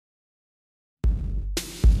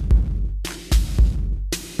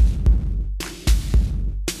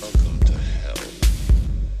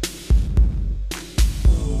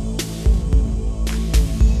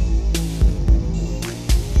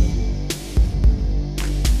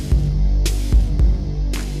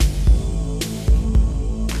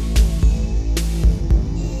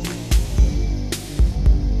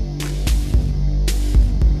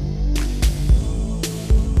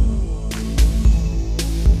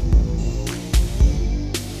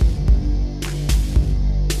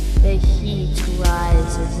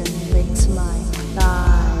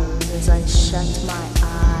shut my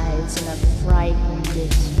eyes in a frightened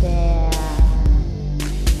despair.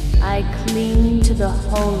 I cling to the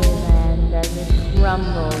Holy Land as it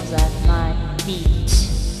crumbles at my feet.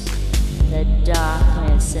 The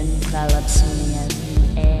darkness envelops me as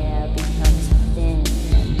the air becomes thin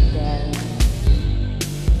and barren.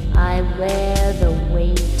 I wear the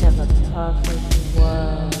weight of a perfect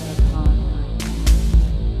world upon my back.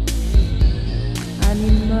 I'm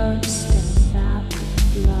immersed in bath of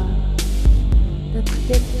blood. The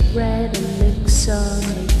thick red elixir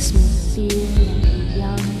makes me feel like a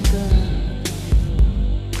young girl.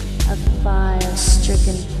 A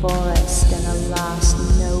fire-stricken forest and a lost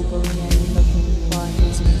nobleman looking for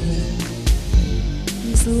his mate.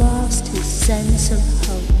 He's lost his sense of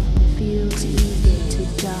hope and feels eager to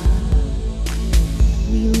die.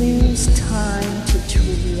 We lose time to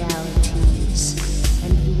trivialities,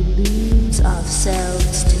 and we lose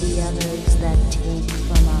ourselves to the others that take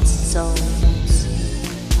from our souls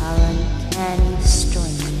our uncanny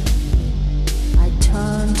strength. I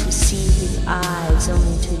turn to see his eyes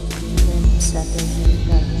only to glimpse at the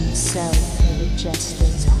reaper himself with a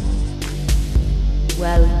jester's hat.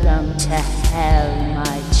 Welcome to hell,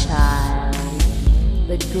 my child,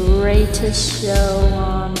 the greatest show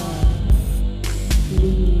on earth.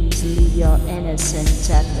 Please leave your innocence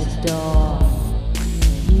at the door.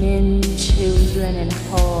 Men, children, and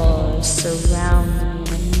whores surround me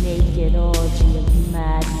in a naked orgy of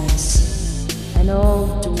madness. An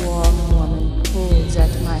old dwarf woman pulls at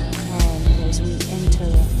my hand as we enter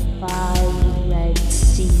a fiery red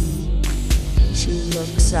sea. She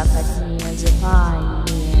looks up at me as if I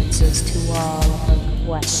knew the answers to all of her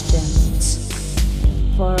questions.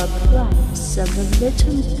 For a price of the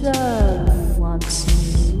little girl who once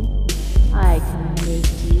knew, I can make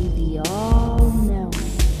you the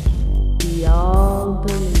all-knowing, the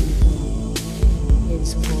all-believing.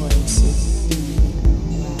 His voice is deep and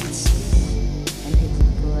raspy, and his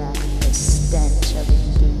breath the stench of a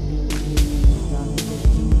gaping wound on the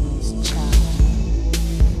diseased child.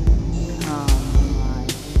 Come, my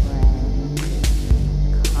friend,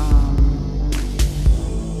 come.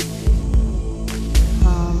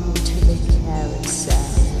 Come to the carousel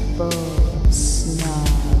full of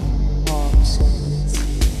snarling horses.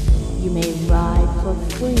 You may ride for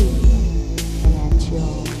free, and at your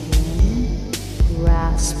whim,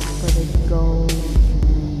 grasp for the gold.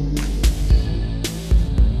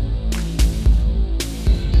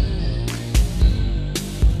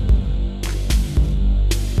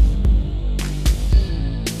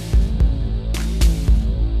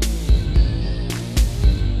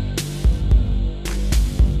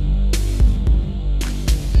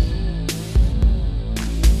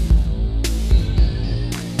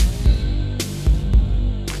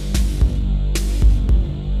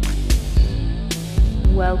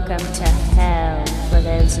 Welcome to hell, for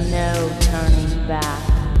there's no turning back.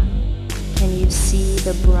 Can you see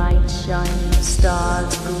the bright shining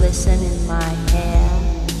stars glisten in my hair?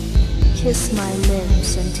 Kiss my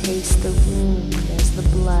lips and taste the wound as the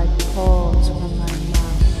blood pours from my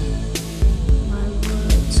mouth. My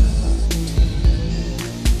words hurt.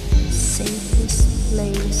 Safest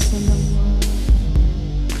place in